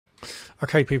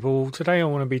Okay, people, today I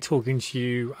want to be talking to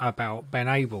you about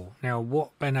Benable. Now,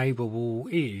 what Benable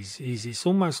is it's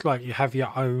almost like you have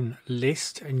your own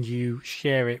list and you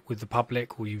share it with the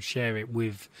public, or you share it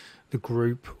with the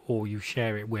group, or you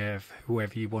share it with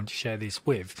whoever you want to share this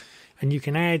with. And you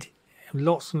can add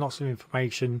lots and lots of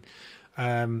information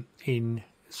in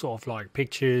sort of like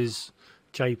pictures,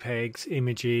 JPEGs,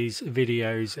 images,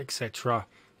 videos, etc.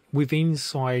 with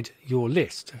inside your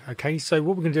list. Okay, so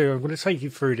what we're going to do, I'm going to take you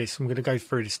through this. I'm going to go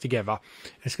through this together.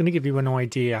 It's going to give you an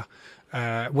idea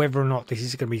whether or not this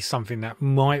is going to be something that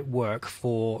might work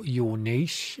for your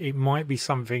niche. It might be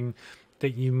something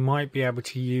that you might be able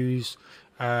to use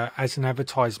as an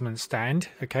advertisement stand.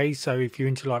 Okay, so if you're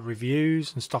into like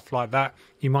reviews and stuff like that,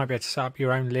 you might be able to set up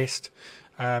your own list,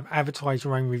 advertise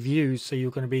your own reviews, so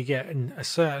you're going to be getting a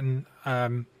certain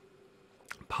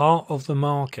part of the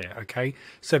market. Okay,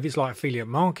 so if it's like affiliate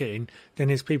marketing, then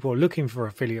there's people looking for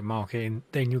affiliate marketing,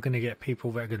 then you're going to get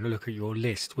people that are going to look at your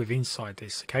list with inside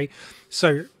this. Okay,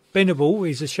 so Benable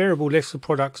is a shareable list of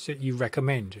products that you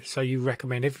recommend. So you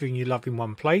recommend everything you love in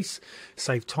one place,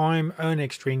 save time, earn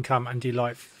extra income, and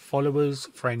delight followers,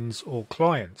 friends, or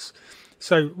clients.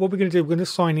 So what we're going to do, we're going to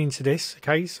sign into this.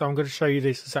 Okay, so I'm going to show you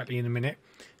this exactly in a minute,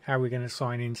 how we're going to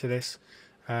sign into this.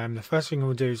 The first thing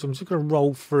we'll do is I'm just going to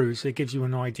roll through so it gives you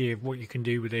an idea of what you can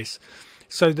do with this.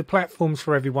 So the platforms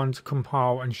for everyone to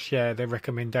compile and share their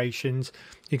recommendations.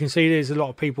 You can see there's a lot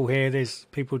of people here. There's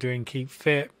people doing keep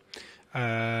fit,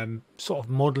 sort of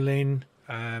modeling,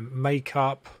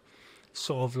 makeup,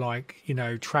 sort of like, you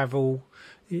know, travel,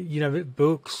 you know,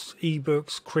 books,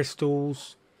 ebooks,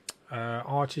 crystals,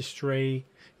 artistry,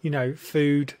 you know,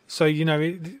 food. So, you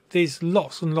know, there's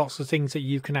lots and lots of things that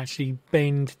you can actually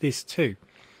bend this to.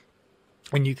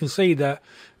 And you can see that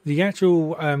the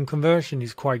actual conversion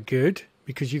is quite good,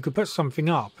 because you could put something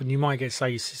up and you might get, say,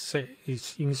 you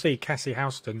can see Cassie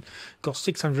Houston got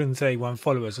 631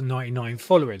 followers and 99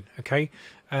 following. Okay,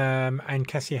 and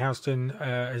Cassie Houston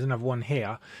is another one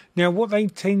here. Now, what they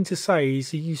tend to say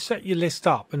is you set your list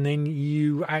up and then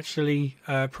you actually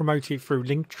promote it through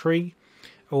Linktree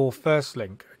or First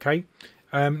Link. Okay.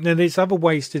 Now there's other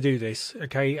ways to do this,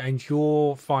 okay, and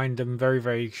you'll find them very,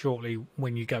 very shortly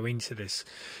when you go into this.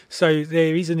 So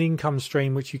there is an income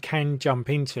stream which you can jump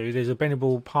into. There's a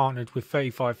Benable partnered with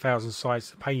 35,000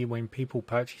 sites to pay you when people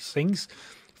purchase things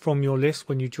from your list.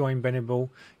 When you join Benable,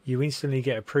 you instantly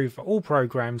get approved for all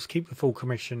programs, keep the full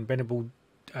commission. Benable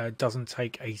doesn't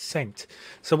take a cent.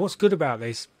 So what's good about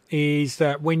this is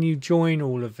that when you join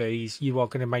all of these, you are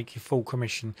going to make your full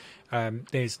commission.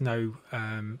 There's no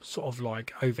sort of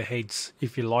like overheads,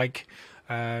 if you like,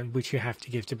 which you have to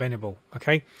give to Benable.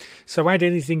 Okay, so add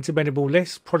anything to Benable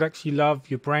list: products you love,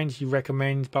 your brands you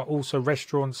recommend, but also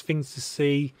restaurants, things to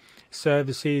see,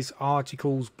 services,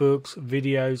 articles, books,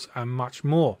 videos, and much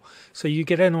more. So you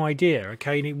get an idea.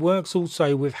 Okay, and it works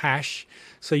also with hash.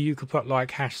 So you could put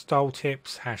like hash style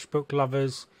tips, hash book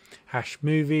lovers, hash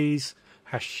movies,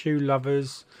 hash shoe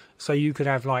lovers. So you could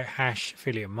have like hash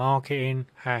affiliate marketing,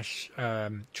 hash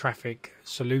traffic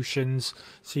solutions.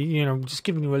 So, you know, just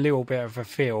giving you a little bit of a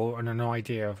feel and an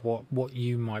idea of what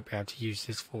you might be able to use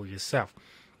this for yourself.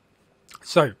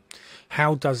 So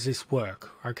how does this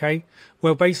work? Okay,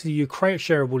 well, basically you create a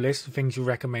shareable list of things you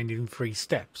recommend in 3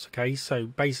 steps. Okay, so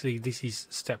basically this is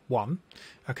step 1,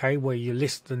 okay, where you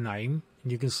list the name.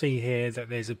 And you can see here that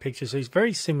there's a picture, so it's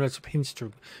very similar to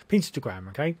Pinterest.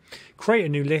 Okay, create a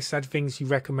new list, add things you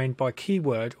recommend by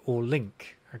keyword or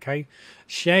link. Okay,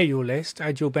 share your list,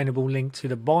 add your Benable link to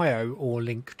the bio or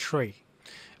link tree,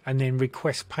 and then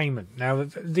request payment. Now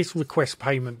this request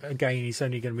payment again is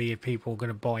only going to be if people are going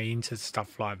to buy into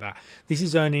stuff like that. This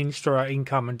is earning extra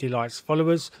income and delights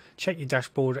followers. Check your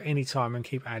dashboard at any time and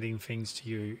keep adding things to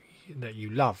you that you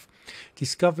love.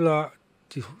 Discover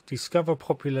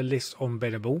popular lists on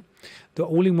Benable, the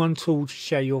all-in-one tool to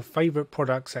share your favorite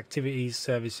products, activities,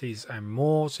 services, and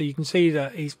more. So you can see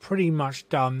that it's pretty much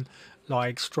done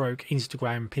like stroke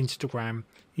Instagram, Pinterest,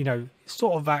 you know,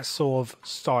 sort of that sort of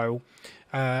style.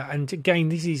 And again,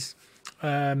 this is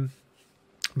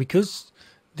because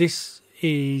this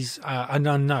is an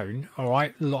unknown. All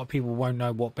right, a lot of people won't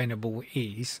know what Benable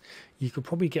is. You could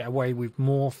probably get away with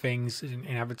more things in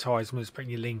advertisements, putting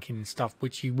your link in and stuff,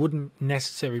 which you wouldn't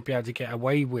necessarily be able to get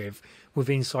away with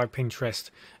inside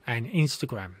Pinterest and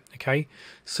Instagram. Okay,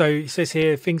 so it says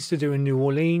here things to do in New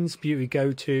Orleans, beauty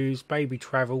go-tos, baby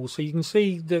travel. So you can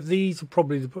see that these are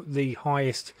probably the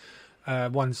highest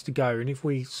ones to go. And if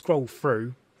we scroll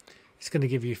through, it's going to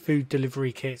give you food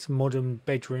delivery kits, modern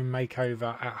bedroom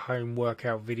makeover, at home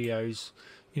workout videos,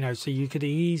 you know, so you could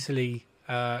easily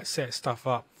set stuff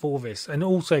up for this. And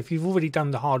also, if you've already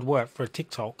done the hard work for a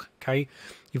TikTok, Okay,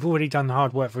 you've already done the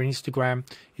hard work for Instagram,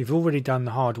 you've already done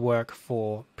the hard work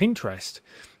for Pinterest,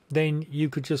 then you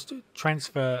could just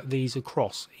transfer these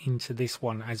across into this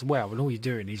one as well. And all you're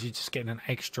doing is you're just getting an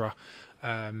extra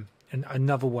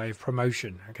another way of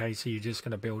promotion. Okay, so you're just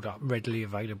going to build up readily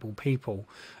available people.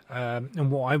 And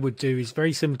what I would do is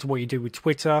very similar to what you do with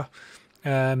Twitter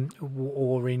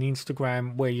or in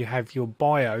Instagram, where you have your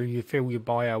bio, you fill your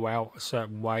bio out a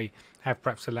certain way, have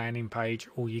perhaps a landing page,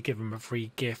 or you give them a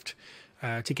free gift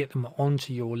to get them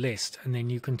onto your list, and then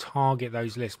you can target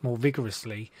those lists more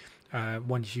vigorously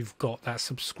once you've got that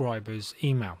subscriber's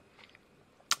email.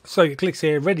 So it clicks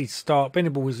here, ready to start.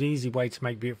 Benable is the easy way to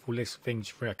make beautiful lists of things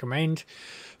you recommend.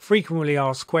 Frequently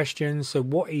asked questions. So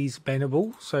what is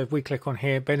Benable? So if we click on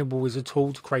here, Benable is a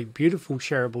tool to create beautiful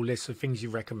shareable lists of things you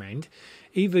recommend.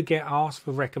 Either get asked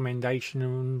for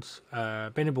recommendations.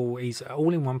 Benable is an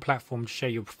all-in-one platform to share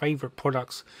your favorite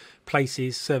products,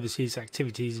 places, services,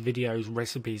 activities, videos,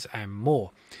 recipes, and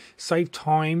more. Save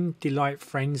time, delight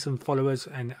friends and followers,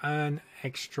 and earn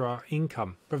extra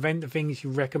income. Prevent the things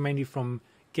you recommended from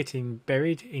getting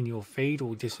buried in your feed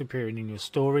or disappearing in your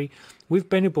story. With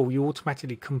Benable, you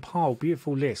automatically compile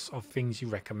beautiful lists of things you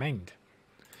recommend.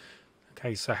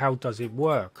 Okay, so how does it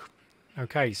work?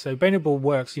 Okay, so Benable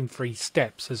works in 3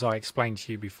 steps, as I explained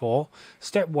to you before.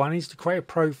 Step 1 is to create a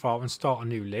profile and start a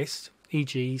new list,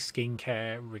 e.g.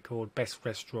 skincare, record best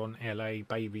restaurant, LA,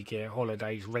 baby gear,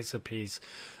 holidays, recipes.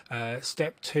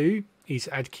 Step 2 is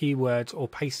add keywords or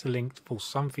paste a link for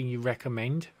something you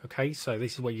recommend. Okay, so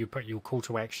this is where you put your call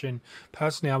to action.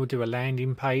 Personally, I would do a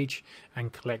landing page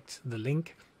and collect the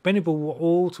link. Benable will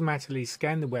automatically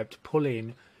scan the web to pull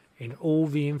in all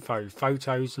the info,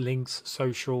 photos, links,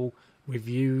 social,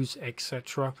 reviews,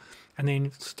 etc. And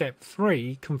then step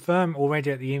 3, confirm or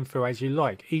edit the info as you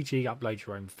like, e.g. upload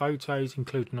your own photos,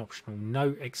 include an optional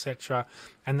note, etc.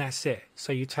 And that's it.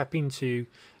 So you tap into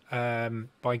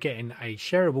by getting a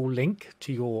shareable link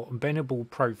to your Benable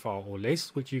profile or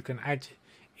list, which you can add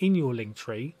in your link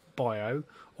tree, bio,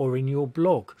 or in your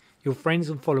blog. Your friends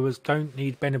and followers don't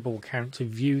need Benable account to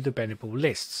view the Benable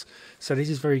lists. So this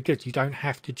is very good. You don't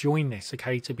have to join this,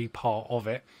 okay, to be part of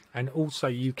it. And also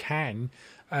you can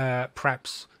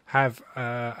perhaps have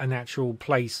an actual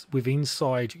place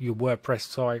inside your WordPress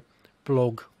site,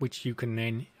 blog, which you can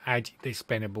then add this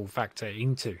Benable factor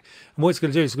into. And what it's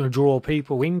going to do is it's going to draw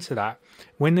people into that.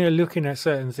 When they're looking at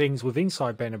certain things with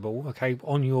inside Benable, okay,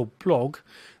 on your blog,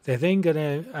 they're then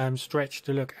going to stretch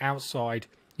to look outside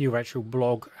your actual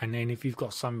blog. And then if you've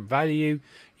got some value,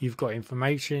 you've got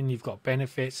information, you've got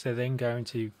benefits, they're then going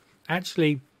to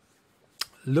actually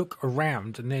look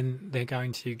around, and then they're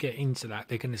going to get into that.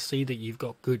 They're going to see that you've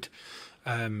got good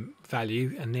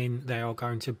value, and then they are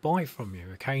going to buy from you.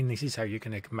 Okay, and this is how you're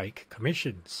going to make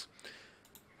commissions.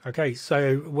 Okay,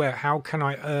 so how can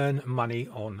I earn money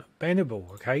on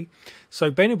Benable? Okay,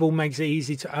 so Benable makes it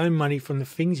easy to earn money from the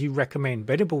things you recommend.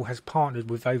 Benable has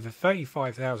partnered with over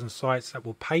 35,000 sites that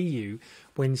will pay you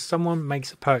when someone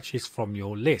makes a purchase from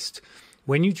your list.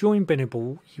 When you join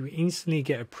Benable, you instantly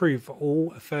get approved for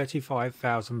all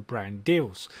 35,000 brand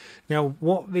deals. Now,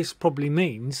 what this probably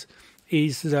means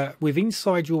is that with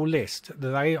inside your list,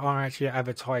 they are actually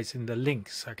advertising the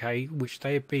links, okay, which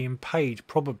they are being paid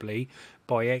probably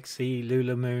by XE,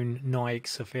 Lululemon, Nike,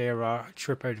 Sephora,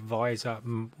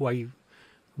 TripAdvisor,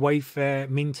 Wayfair,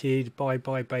 Minted, Bye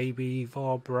Bye Baby,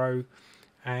 Varbro,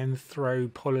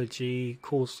 Anthropology,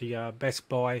 Corsair, Best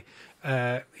Buy,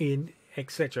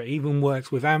 etc. Even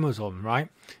works with Amazon, right?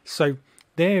 So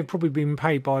they're probably being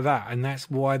paid by that, and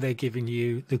that's why they're giving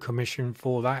you the commission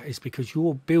for that, is because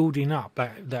you're building up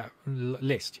that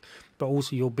list, but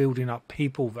also you're building up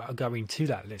people that are going to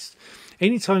that list.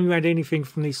 Anytime you add anything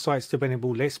from these sites to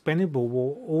Benable list, Benable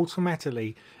will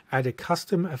automatically add a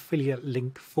custom affiliate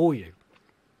link for you.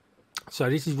 So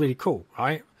this is really cool,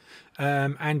 right?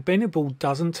 And Benable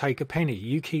doesn't take a penny.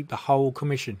 You keep the whole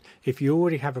commission. If you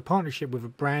already have a partnership with a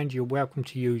brand, you're welcome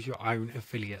to use your own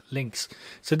affiliate links.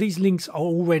 So these links are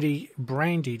already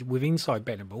branded with inside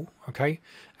Benable, okay?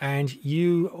 And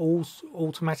you also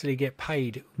automatically get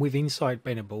paid with inside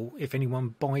Benable if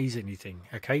anyone buys anything,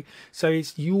 okay? So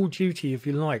it's your duty, if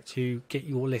you like, to get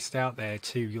your list out there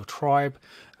to your tribe,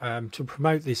 to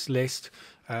promote this list,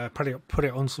 put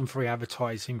it on some free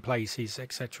advertising places,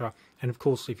 etc. And of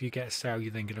course, if you get a sale,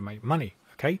 you're then going to make money.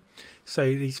 Okay, so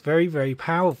it's very, very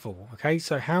powerful. Okay,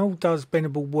 so how does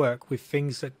Benable work with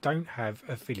things that don't have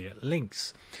affiliate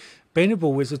links?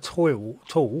 Benable is a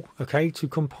tool, okay, to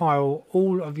compile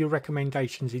all of your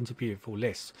recommendations into beautiful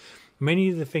lists. Many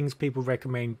of the things people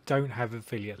recommend don't have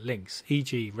affiliate links,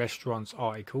 e.g. restaurants,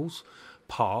 articles,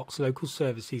 parks, local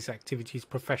services, activities,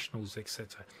 professionals,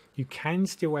 etc. You can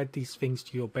still add these things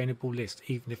to your Benable list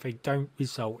even if they don't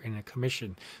result in a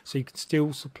commission. So you can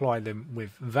still supply them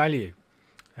with value.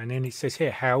 And then it says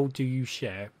here, how do you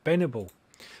share Benable?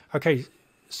 Okay,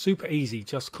 super easy.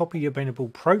 Just copy your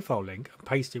Benable profile link and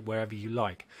paste it wherever you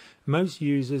like. Most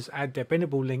users add their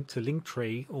Benable link to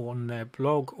Linktree or on their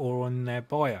blog or on their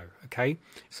bio. Okay,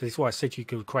 so this is why I said you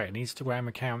could create an Instagram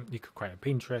account, you could create a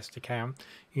Pinterest account,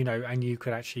 you know, and you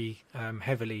could actually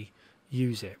heavily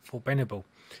use it for Benable.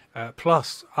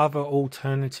 Plus other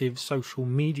alternative social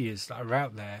medias that are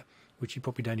out there which you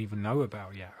probably don't even know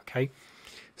about yet. Okay,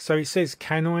 so it says,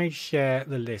 can I share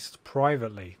the list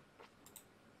privately?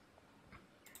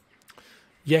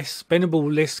 Yes,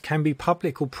 Benable lists can be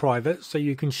public or private, so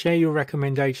you can share your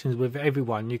recommendations with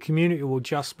everyone. Your community will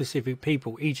just specific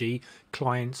people, e.g.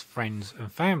 clients, friends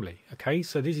and family. Okay,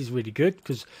 so this is really good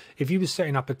because if you were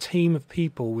setting up a team of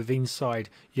people with inside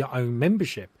your own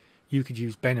membership, you could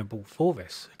use Benable for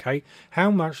this. Okay,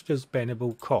 how much does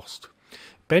Benable cost?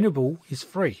 Benable is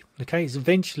free. Okay, so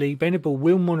eventually Benable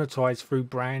will monetize through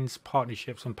brands,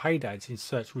 partnerships and paid ads in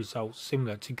search results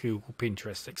similar to Google,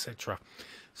 Pinterest, etc.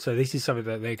 So this is something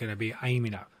that they're going to be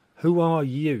aiming at. Who are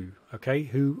you? Okay,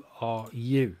 who are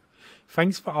you?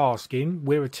 Thanks for asking.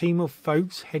 We're a team of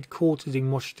folks headquartered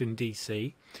in Washington,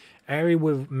 D.C., area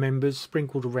with members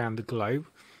sprinkled around the globe.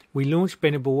 We launched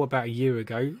Benable about a year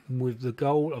ago with the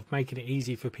goal of making it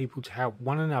easy for people to help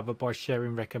one another by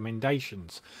sharing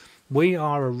recommendations. We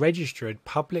are a registered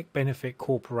public benefit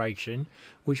corporation,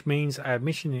 which means our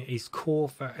mission is core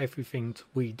for everything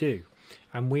we do.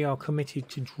 And we are committed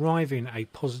to driving a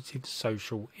positive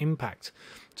social impact.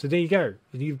 So there you go.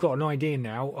 You've got an idea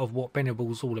now of what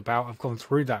Benable is all about. I've gone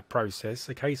through that process.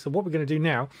 Okay, so what we're going to do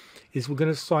now is we're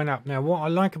going to sign up. Now, what I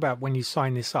like about when you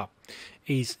sign this up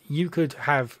is you could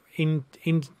have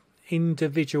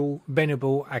individual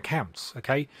Benable accounts.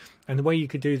 Okay, and the way you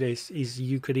could do this is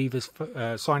you could either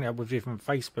sign it up with a different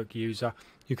Facebook user,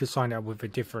 you could sign it up with a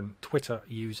different Twitter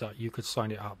user, you could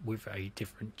sign it up with a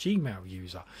different Gmail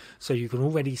user. So you can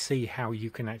already see how you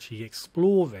can actually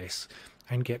explore this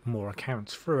and get more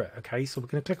accounts through it. Okay, so we're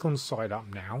going to click on sign up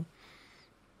now.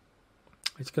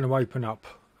 It's going to open up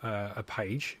a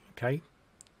page. Okay,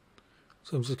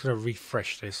 so I'm just going to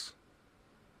refresh this.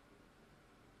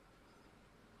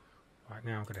 Right,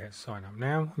 now I'm going to hit sign up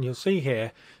now, and you'll see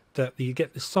here that you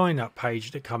get the sign up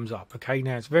page that comes up. Okay,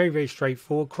 now it's very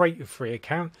straightforward. Create your free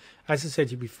account. As I said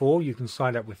to you before, you can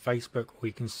sign up with Facebook or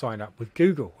you can sign up with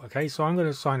Google. Okay, so I'm going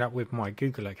to sign up with my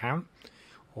Google account,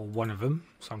 or one of them.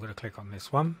 So I'm going to click on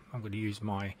this one. I'm going to use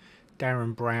my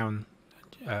Darren Brown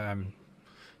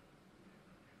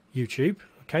YouTube.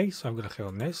 Okay, so I'm going to click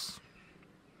on this,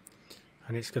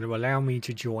 and it's going to allow me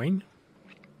to join.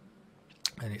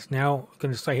 And it's now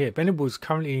going to say here, Benable is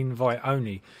currently invite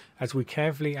only, as we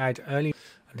carefully add early.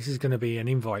 And this is going to be an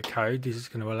invite code. This is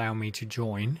going to allow me to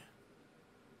join.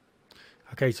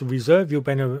 Okay, so reserve your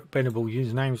Benable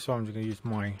username. So I'm just going to use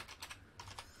my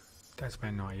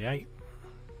Dasman98.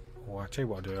 Or I'll tell you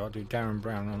what I'll do Darren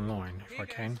Brown online if I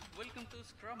can. Welcome to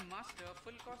Scrum Master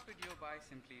full course video by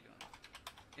Simply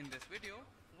Learn. In this video,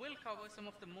 we'll cover some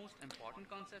of the most important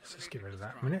concepts. Let's get rid of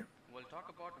that Scrum. a minute. We'll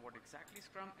talk about what exactly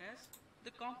Scrum is,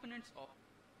 the components of.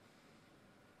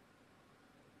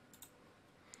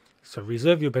 So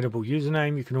reserve your Benable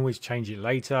username. You can always change it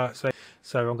later.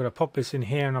 So I'm going to pop this in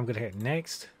here and I'm going to hit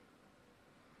next.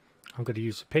 I'm going to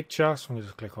use a picture. So I'm going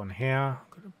to click on here. I'm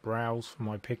going to browse for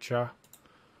my picture.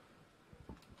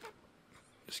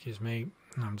 Excuse me.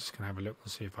 I'm just going to have a look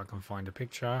and see if I can find a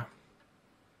picture.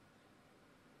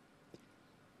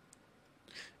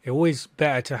 It's always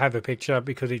better to have a picture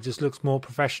because it just looks more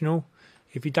professional.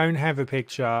 If you don't have a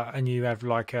picture and you have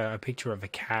like a picture of a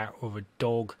cat or a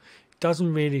dog, it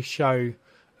doesn't really show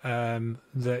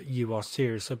that you are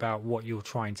serious about what you're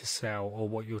trying to sell or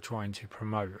what you're trying to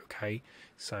promote. Okay,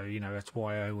 so you know that's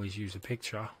why I always use a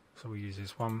picture. So we use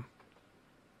this one.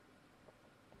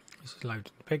 This is loading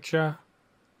the picture.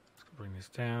 Let's bring this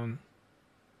down.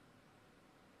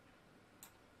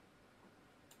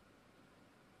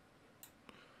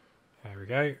 There we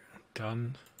go,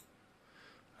 done.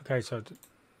 Okay, so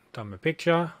done my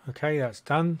picture. Okay, that's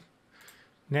done.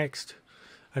 Next,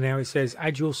 and now it says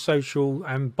add your social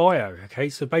and bio. Okay,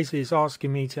 so basically it's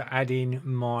asking me to add in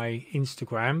my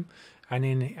Instagram and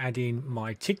then add in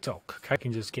my TikTok. Okay, I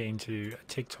can just get into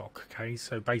TikTok. Okay,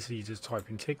 so basically you just type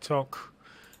in TikTok.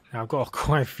 Now I've got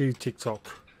quite a few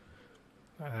TikTok.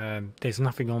 There's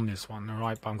nothing on this one, all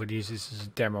right, but I'm going to use this as a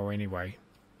demo anyway.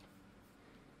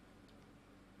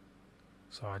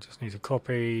 So I just need to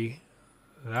copy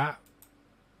that.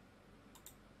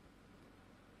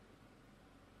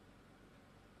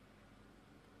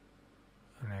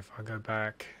 And if I go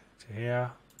back to here,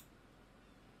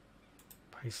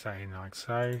 paste that in like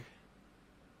so.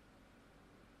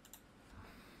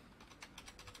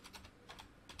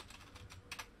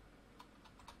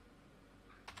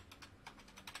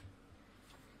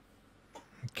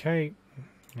 Okay,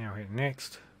 now hit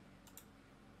next.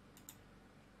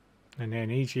 And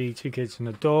then e.g. 2 kids and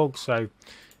a dog, so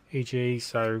e.g.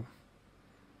 so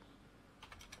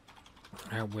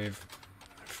help with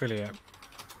affiliate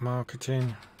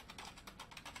marketing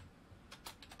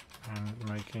and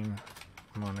making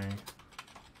money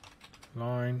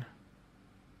online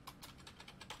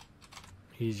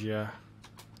easier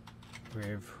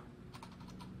with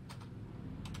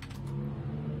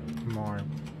my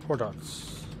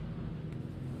products.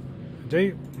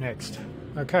 Do next.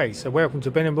 Okay, so welcome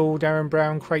to Benable, Darren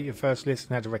Brown. Create your first list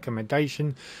and add a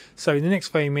recommendation. So in the next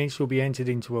 30 minutes you'll be entered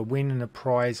into a win and a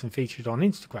prize and featured on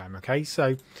Instagram. Okay,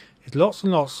 so there's lots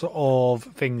and lots of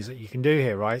things that you can do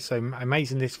here, right? So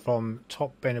amazing list from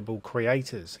top Benable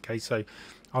creators. Okay, so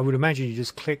I would imagine you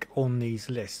just click on these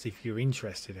lists if you're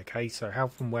interested. Okay, so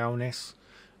health and wellness,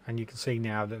 and you can see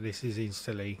now that this is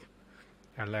instantly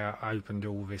opened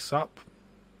all this up.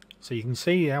 So you can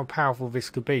see how powerful this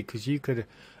could be, because you could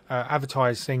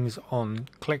advertise things on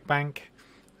ClickBank,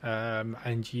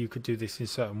 and you could do this in a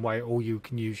certain way, or you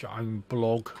can use your own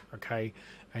blog. Okay,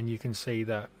 and you can see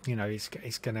that, you know, it's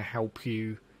going to help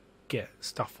you get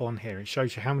stuff on here. It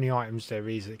shows you how many items there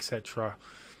is, etc.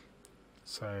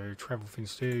 So travel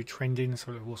things to do, trending.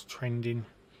 So what's trending?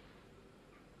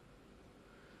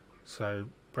 So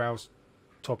browse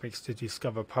topics to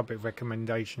discover public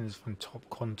recommendations from top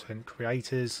content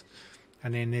creators.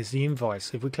 And then there's the invite.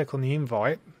 So if we click on the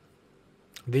invite,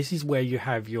 this is where you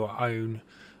have your own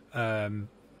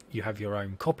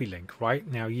copy link. Right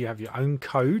now you have your own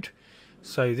code.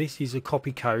 So this is a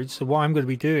copy code. So what I'm going to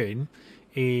be doing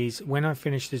is, when I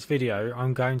finish this video,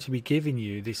 I'm going to be giving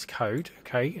you this code.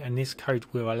 Okay, and this code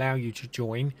will allow you to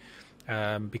join,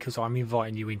 because I'm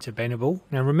inviting you into Benable.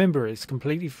 Now remember, it's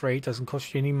completely free, it doesn't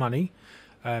cost you any money.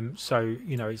 So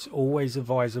you know, it's always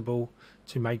advisable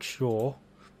to make sure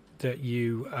that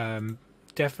you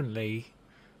definitely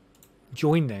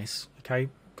join this, okay,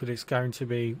 because it's going to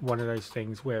be one of those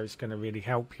things where it's going to really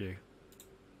help you.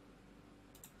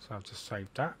 So I've just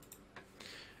saved that,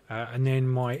 and then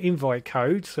my invite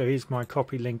code. So here's my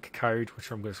copy link code, which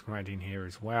I'm just going to add in here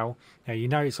as well. Now you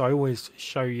notice I always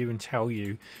show you and tell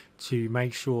you to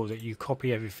make sure that you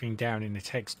copy everything down in a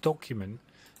text document,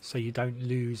 so you don't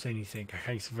lose anything.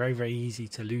 Okay, it's very, very easy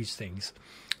to lose things.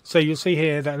 So you'll see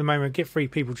here that at the moment, get 3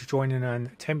 people to join and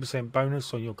earn 10%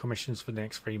 bonus on your commissions for the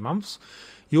next 3 months.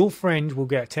 Your friend will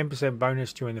get 10%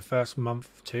 bonus during the first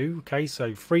month too. Okay,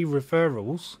 so 3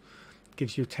 referrals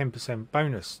gives you 10%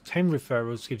 bonus. 10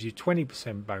 referrals gives you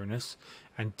 20% bonus,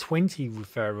 and 20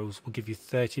 referrals will give you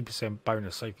 30%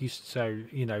 bonus. So if you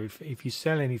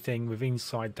sell anything with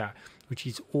inside that, which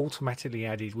is automatically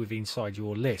added with inside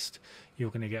your list, you're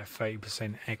going to get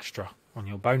 30% extra on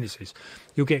your bonuses.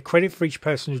 You'll get credit for each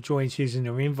person who joins using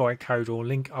their invite code or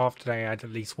link after they add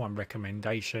at least 1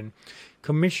 recommendation.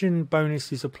 Commission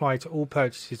bonuses apply to all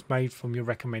purchases made from your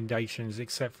recommendations,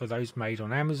 except for those made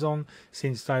on Amazon,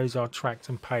 since those are tracked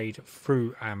and paid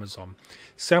through Amazon.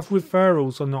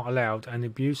 Self-referrals are not allowed, and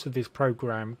abuse of this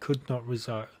program could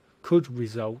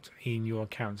result in your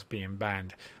accounts being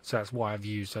banned. So that's why I've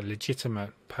used a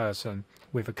legitimate person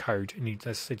with a code. And as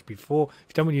I said before, if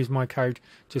you don't want to use my code,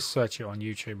 just search it on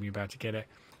YouTube and you're about to get it.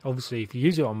 Obviously, if you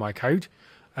use it on my code,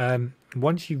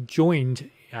 once you've joined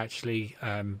actually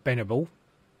Benable,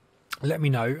 let me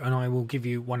know and I will give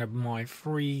you one of my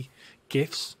free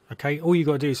gifts. Okay, all you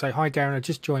got to do is say, hi Darren, I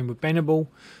just joined with Benable,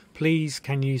 please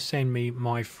can you send me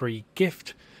my free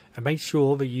gift, and make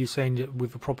sure that you send it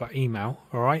with a proper email.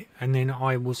 All right, and then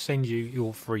I will send you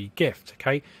your free gift.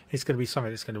 Okay, it's going to be something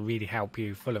that's going to really help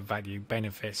you, full of value,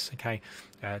 benefits, okay,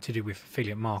 to do with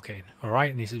affiliate marketing. All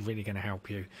right, and this is really going to help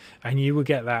you, and you will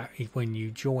get that when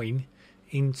you join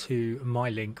into my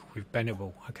link with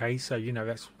Benable. Okay, so you know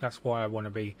that's why I want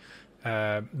to be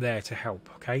there to help.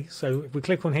 Okay, so if we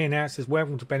click on here now, it says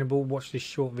welcome to Benable, watch this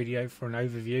short video for an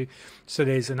overview. So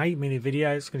there's an 8-minute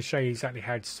video. It's going to show you exactly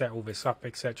how to set all this up,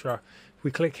 etc. If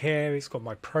we click here, it's got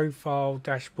my profile,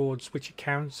 dashboard, switch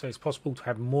accounts, so it's possible to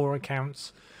have more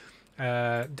accounts.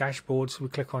 Dashboard, so we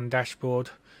click on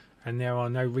dashboard and there are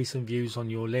no recent views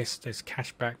on your list. There's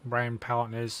cashback, brand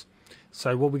partners.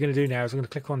 So what we're going to do now is I'm going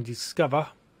to click on discover,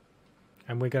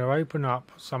 and we're going to open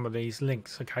up some of these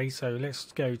links. Okay, so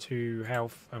let's go to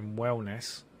health and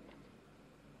wellness.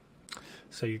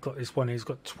 So you've got this one here, it's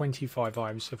got 25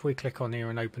 items. So if we click on here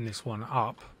and open this one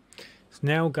up, it's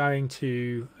now going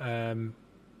to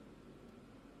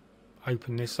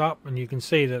open this up, and you can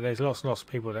see that there's lots and lots of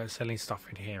people that are selling stuff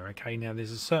in here. Okay, now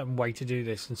there's a certain way to do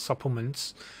this and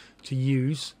supplements to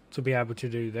use to be able to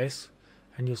do this,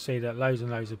 and you'll see that loads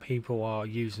and loads of people are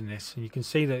using this, and you can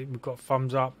see that we've got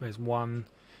thumbs up. There's 1,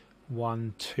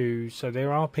 2, so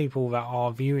there are people that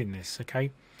are viewing this.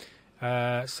 Okay,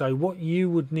 so what you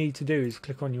would need to do is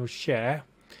click on your share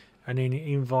and then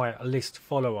invite a list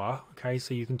follower. Okay,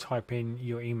 so you can type in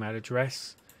your email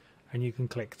address and you can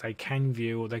click they can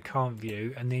view or they can't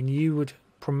view, and then you would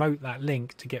promote that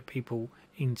link to get people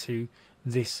into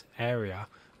this area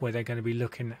where they're going to be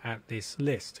looking at this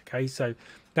list. Okay, so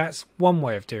that's one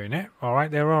way of doing it. All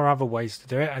right, there are other ways to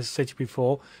do it. As I said to you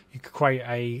before, you could create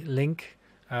a link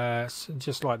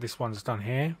just like this one's done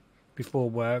here before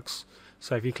works.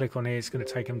 So if you click on here, it's going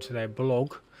to take them to their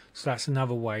blog. So that's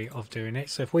another way of doing it.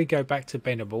 So if we go back to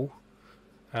Benable,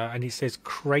 and it says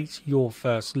create your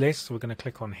first list, so we're going to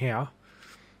click on here,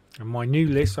 and my new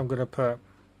list I'm going to put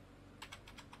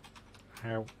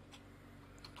how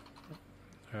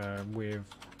with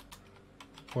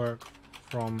work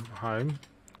from home.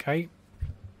 Okay,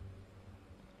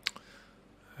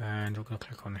 and we're going to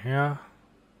click on here,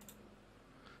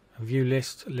 view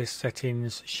list, list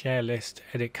settings, share list,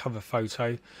 edit cover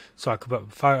photo. So I could put a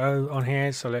photo on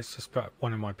here, so let's just put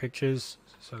one of my pictures.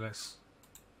 So let's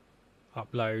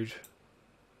upload,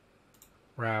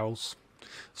 browse.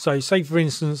 So say for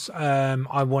instance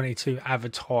I wanted to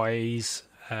advertise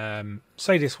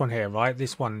say this one here, right?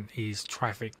 This one is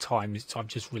traffic time. I've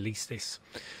just released this,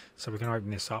 so we can open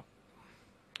this up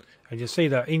and you'll see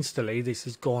that instantly this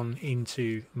has gone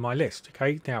into my list.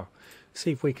 Okay, now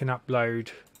see if we can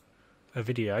upload a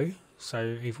video.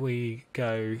 So if we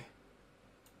go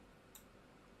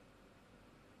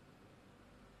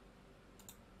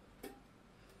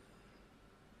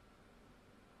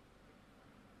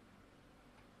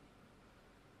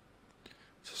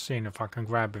seeing if I can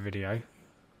grab a video.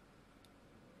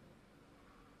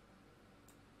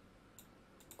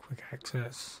 Quick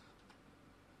access.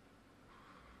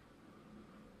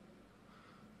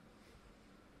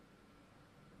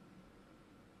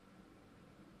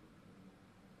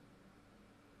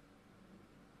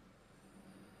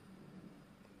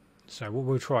 So what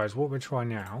we'll try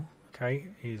now, okay,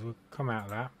 is we'll come out of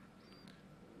that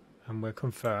and we'll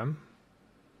confirm,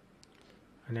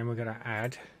 and then we're going to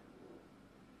add,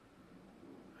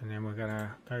 and then we're going to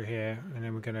go here, and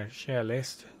then we're going to share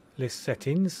list, list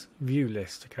settings, view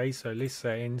list. Okay, so list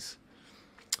settings,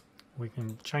 we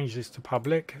can change this to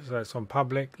public, so it's on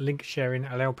public. Link sharing,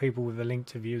 allow people with a link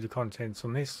to view the contents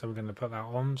on this, so we're going to put that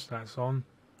on, so that's on.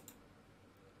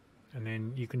 And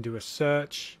then you can do a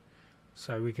search,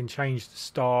 so we can change the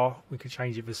star, we could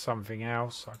change it for something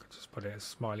else. I could just put it as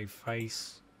smiley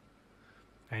face,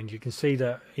 and you can see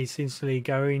that it's instantly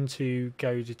going to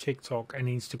go to TikTok and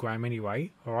Instagram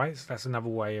anyway. All right, so that's another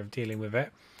way of dealing with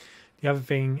it. The other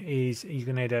thing is you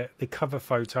can edit the cover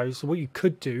photo. So what you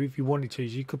could do if you wanted to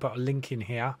is you could put a link in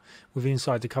here with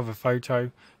inside the cover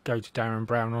photo, go to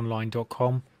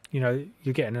darrenbrownonline.com. You know,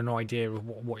 you're getting an idea of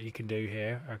what you can do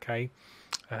here. Okay,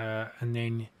 and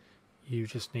then you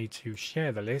just need to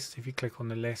share the list. If you click on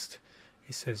the list,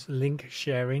 it says link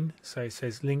sharing, so it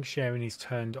says link sharing is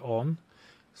turned on,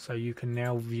 so you can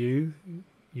now view,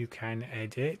 you can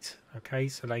edit. Okay,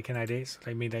 so they can edit, so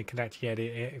they mean they can actually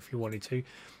edit it if you wanted to.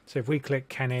 So if we click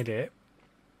can edit,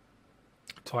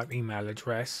 type email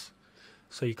address,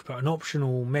 so you could put an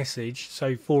optional message.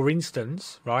 So for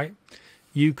instance, right,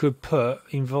 you could put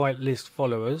invite list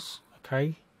followers.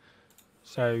 Okay,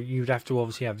 so you'd have to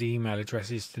obviously have the email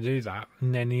addresses to do that,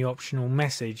 and then the optional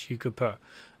message you could put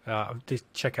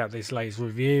check out this latest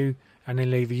review, and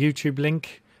then leave a YouTube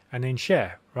link and then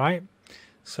share, right?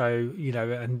 So you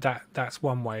know, and that's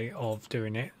one way of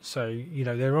doing it. So you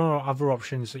know, there are other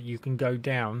options that you can go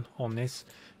down on this.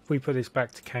 If we put this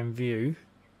back to can view,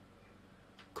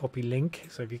 copy link,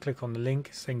 so if you click on the link,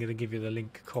 it's then going to give you the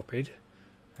link copied,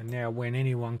 and now when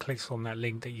anyone clicks on that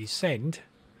link that you send,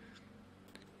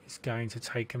 it's going to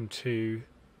take them to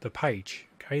the page.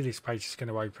 Okay, this page is going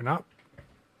to open up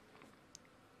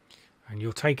and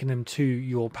you're taking them to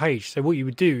your page. So what you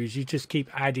would do is you just keep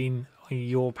adding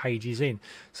your pages in.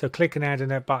 So click and add in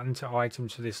that button to item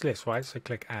to this list, right? So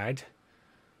click add,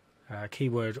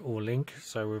 keyword or link.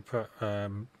 So we'll put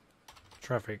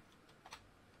traffic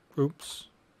groups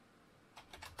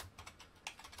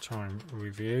time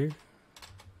review.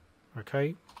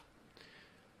 Okay,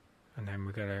 and then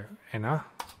we're going to enter.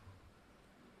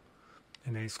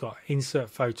 And then it's got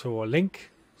insert photo or link,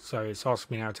 so it's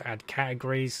asking me now to add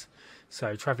categories.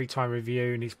 So traffic time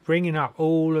review, and it's bringing up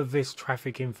all of this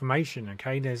traffic information.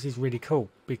 Okay, this is really cool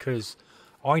because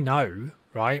I know,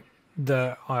 right,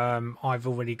 that I've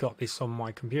already got this on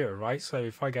my computer, right? So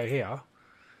if I go here,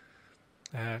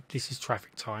 this is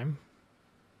traffic time.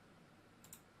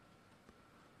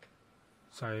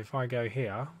 So if I go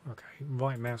here, okay,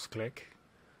 right mouse click,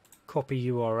 copy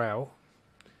URL,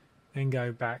 then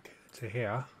go back to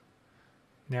here.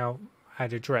 Now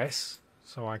add address,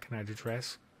 so I can add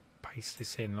address, paste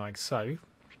this in like so.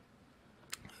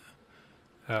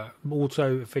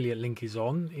 Auto affiliate link is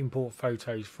on, import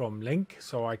photos from link,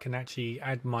 so I can actually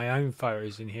add my own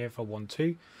photos in here if I want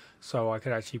to. So I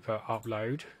could actually put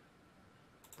upload,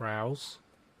 browse,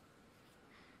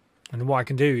 and what I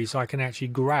can do is I can actually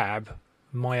grab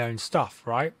my own stuff,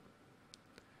 right?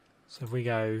 So if we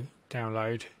go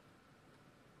download,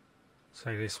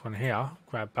 say this one here,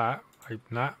 grab that,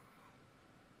 open that,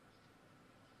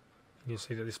 you'll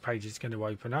see that this page is going to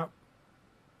open up.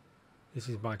 This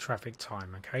is my traffic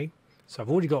time, okay? So I've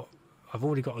already got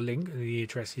a link, and the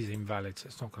address is invalid, so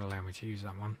it's not going to allow me to use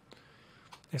that one.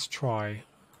 Let's try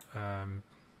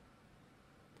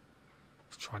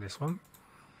this one.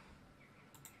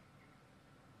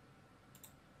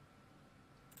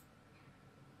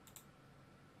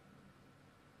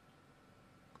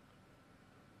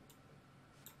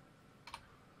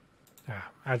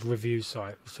 Add review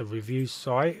site. So review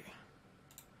site,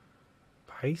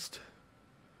 paste,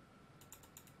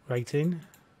 rating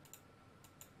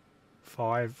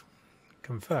 5,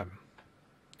 confirm.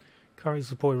 Currently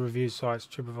supported review sites,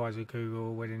 TripAdvisor,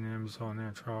 Google, Wedding, Amazon, now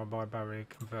trial by Barry,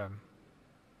 confirm.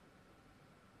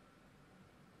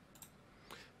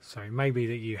 So maybe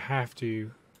that you have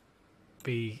to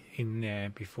be in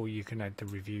there before you can add the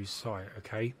review site,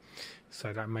 okay?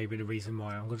 So that may be the reason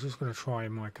why. I'm just going to try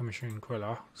my commission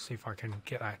Quilla, see if I can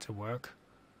get that to work.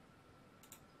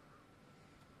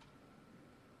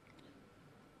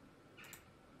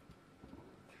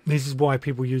 This is why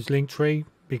people use Linktree,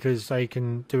 because they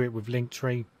can do it with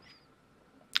Linktree,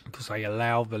 because they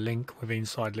allow the link with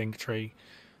inside Linktree,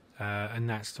 and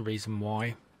that's the reason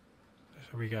why.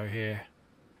 So we go here.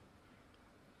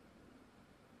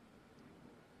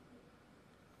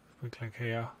 We click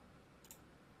here,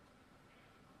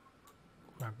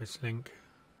 grab this link.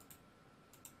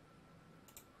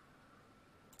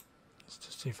 Let's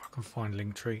just see if I can find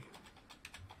Linktree.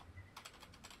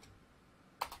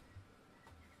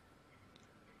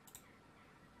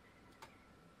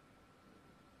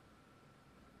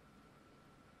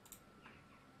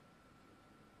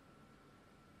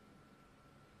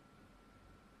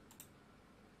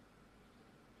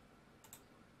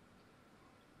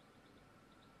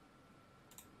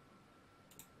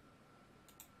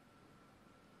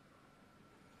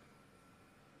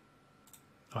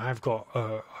 I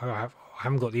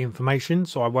haven't got the information,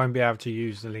 so I won't be able to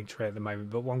use the Linktree at the moment.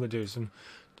 But what I'm going to do is,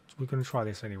 we're going to try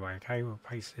this anyway. Okay, we'll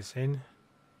paste this in.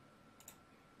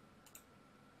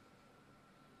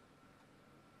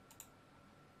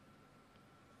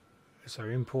 So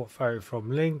import photo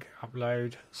from link,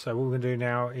 upload. So what we're going to do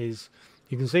now is,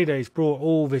 you can see that it's brought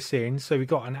all this in. So we've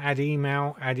got an add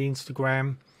email, add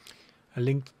Instagram, a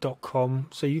link.com.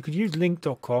 So you could use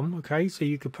link.com, okay? So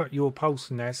you could put your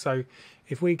post in there. So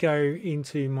if we go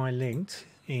into my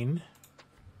LinkedIn,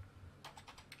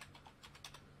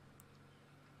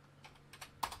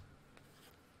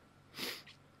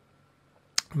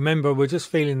 remember, we're just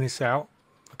feeling this out,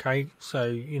 okay? So,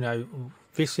 you know,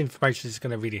 this information is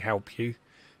going to really help you,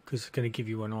 because it's going to give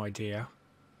you an idea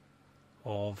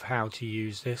of how to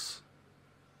use this.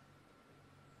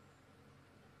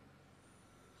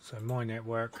 So my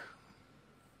network,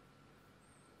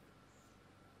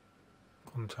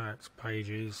 contacts,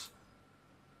 pages.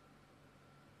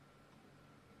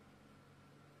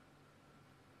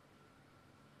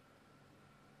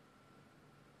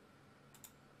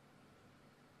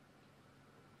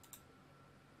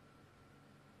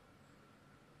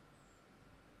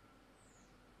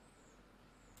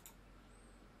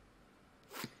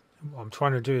 What I'm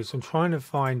trying to do is I'm trying to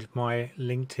find my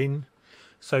LinkedIn.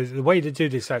 So the way to do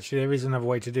this, actually, there is another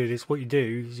way to do this. What you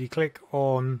do is you click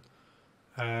on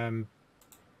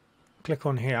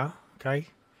here, okay,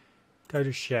 go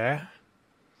to share,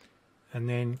 and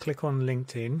then click on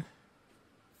LinkedIn.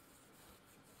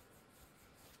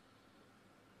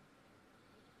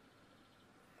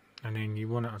 And then you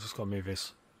want to, I've just got to move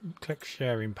this, click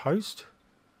share in post.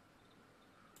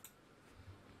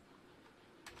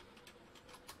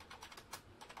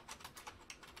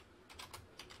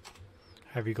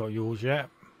 Have you got yours yet?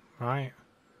 Right,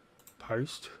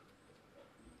 post,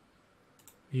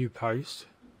 view post.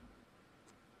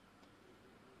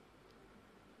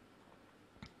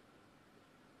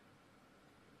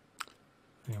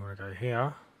 You want to go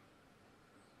here,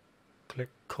 click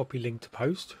copy link to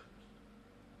post.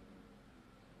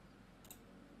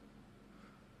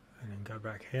 And go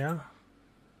back here.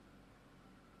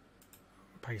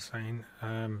 Paste that in.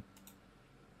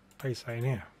 Paste that in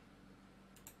here.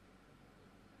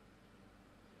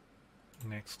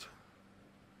 Next.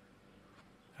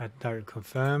 Add note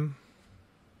confirm.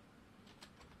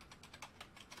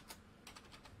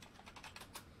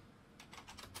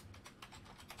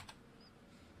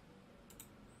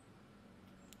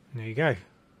 There you go.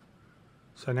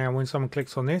 So now when someone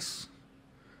clicks on this,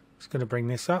 it's going to bring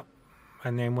this up,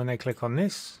 and then when they click on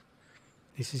this,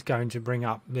 this is going to bring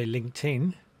up their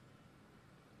LinkedIn.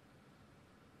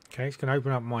 Okay, it's going to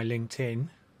open up my LinkedIn,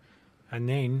 and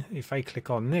then if they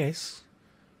click on this,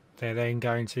 they're then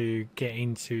going to get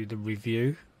into the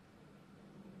review.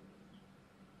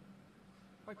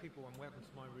 Hi people, and welcome to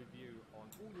my review on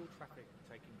all your traffic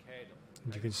taken care of.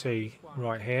 And you can see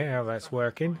right here how that's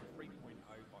working.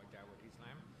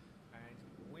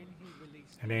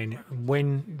 And then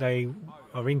when they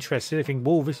are interested, they think,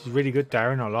 "Well, this is really good,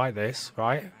 Darren, I like this,"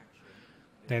 right?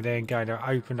 They're then going to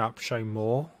open up Show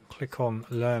More, click on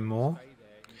Learn More,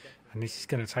 and this is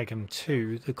going to take them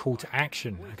to the call to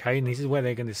action, okay? And this is where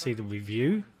they're going to see the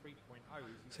review.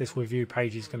 So this review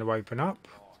page is going to open up.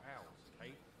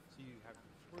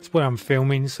 It's where I'm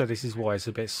filming, so this is why it's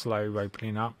a bit slow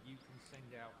opening up.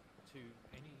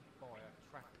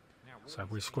 So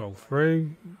we scroll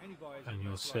through, and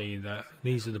you'll see that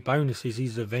these are the bonuses.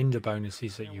 These are the vendor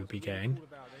bonuses that you'll be getting.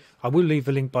 I will leave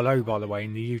a link below, by the way,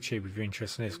 in the YouTube if you're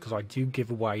interested in this, because I do give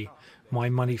away my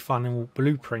money funnel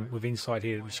blueprint with inside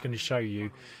here, which is going to show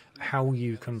you how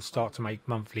you can start to make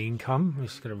monthly income.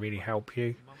 This is going to really help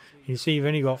you. You see you've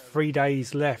only got 3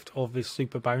 days left of this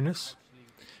super bonus.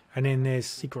 And then there's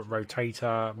Secret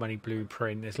Rotator, Money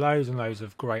Blueprint. There's loads and loads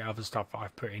of great other stuff that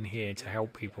I've put in here to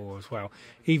help people as well.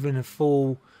 Even a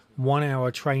full 1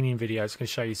 hour training video is going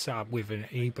to show you set up with an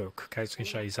ebook. Okay, it's going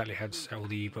to show you exactly how to set all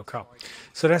the ebook up.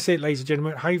 So that's it, ladies and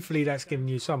gentlemen. Hopefully that's given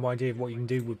you some idea of what you can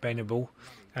do with Benable.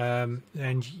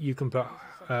 And you can put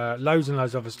loads and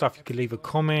loads of other stuff. You can leave a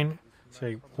comment.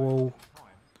 Say, well,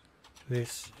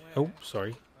 this... Oh,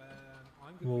 sorry.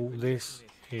 Well, this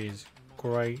is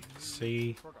great.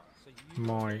 See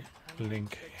my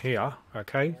link here,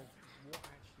 okay,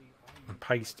 and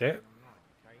paste it.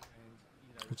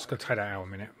 I'm just going to take that out a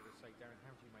minute.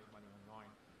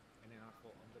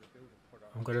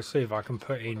 I'm going to see if I can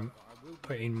put in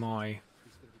my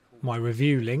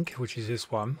review link, which is this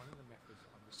one.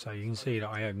 So you can see that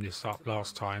I opened this up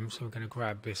last time, so we're going to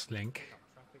grab this link,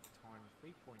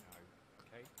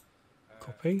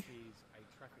 copy.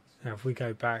 Now if we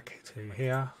go back to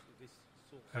here,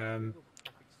 go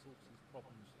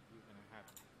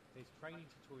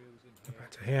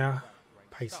back to here,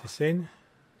 paste this in,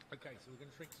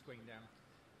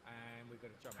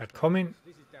 add comment,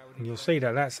 and you'll see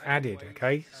that that's added.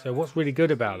 Okay, so what's really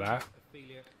good about that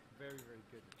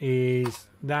is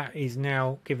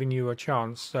now giving you a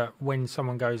chance that when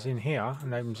someone goes in here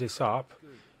and opens this up,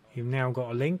 you've now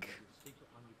got a link,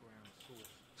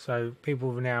 so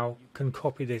people now can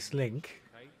copy this link,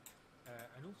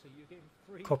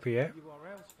 copy it,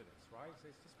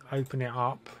 open it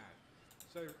up,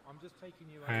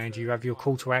 and you have your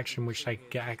call to action which they can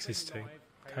get access to.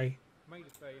 Okay,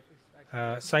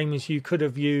 same as you could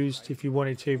have used if you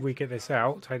wanted to. If we get this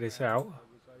out, take this out,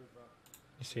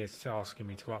 you see it's asking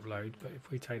me to upload, but if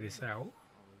we take this out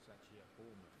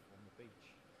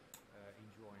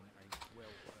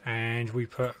and we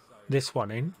put this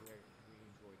one in,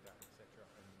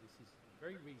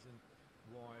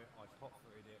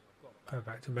 go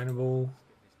back to Benable,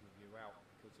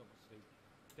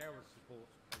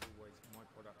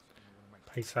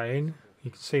 paste that in.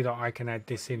 You can see that I can add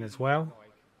this in as well.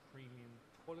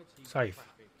 Save.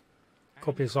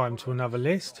 Copy this item to another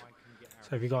list.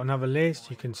 So if you've got another list,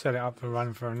 you can set it up for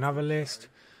run for another list.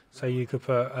 So you could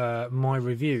put my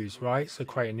reviews, right? So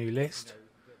create a new list.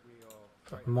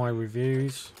 Put my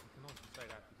reviews.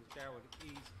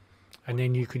 And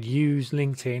then you could use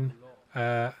LinkedIn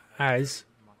as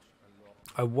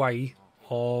a way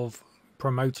of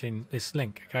promoting this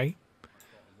link, okay?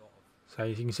 So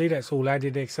as you can see, that's all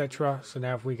added, etc. So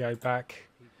now if we go back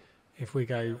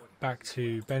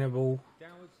to Benable,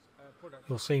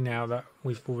 you'll see now that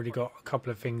we've already got a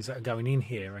couple of things that are going in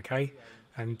here, okay?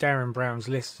 And Darren Brown's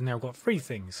list has now got 3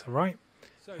 things, all right?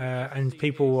 And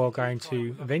people are going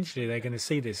to, eventually they're going to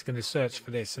see this, going to search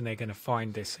for this, and they're going to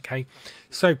find this, okay?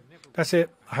 So that's it.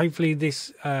 Hopefully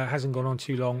this hasn't gone on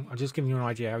too long. I'm just giving you an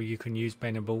idea how you can use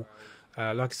Benable.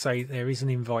 Like I say, there is an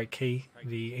invite key.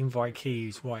 The invite key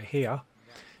is right here,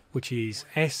 which is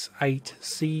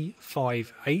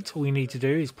S8C58. All you need to do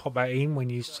is pop that in when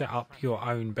you set up your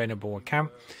own Benable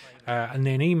account, and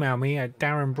then email me at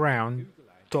Darren Brown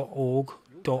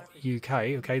support@darrenbrown.org.uk.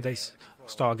 Okay, they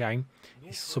start again.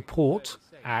 It's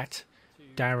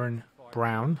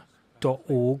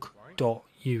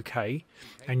support@darrenbrown.org.uk,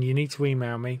 and you need to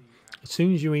email me. As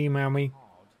soon as you email me,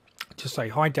 just say,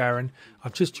 "Hi Darren,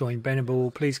 I've just joined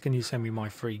Benable. Please can you send me my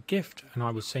free gift?" And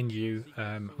I will send you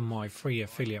my free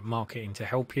affiliate marketing to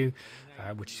help you,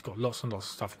 which has got lots and lots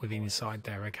of stuff within inside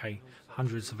there. Okay,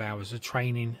 hundreds of hours of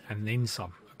training and then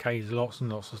some. Okay, there's lots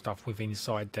and lots of stuff within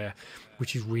inside there,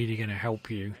 which is really going to help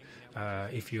you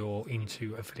if you're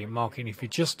into affiliate marketing, if you're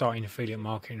just starting affiliate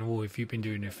marketing, or if you've been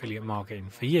doing affiliate marketing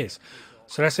for years.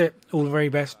 So that's it. All the very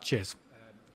best. Cheers.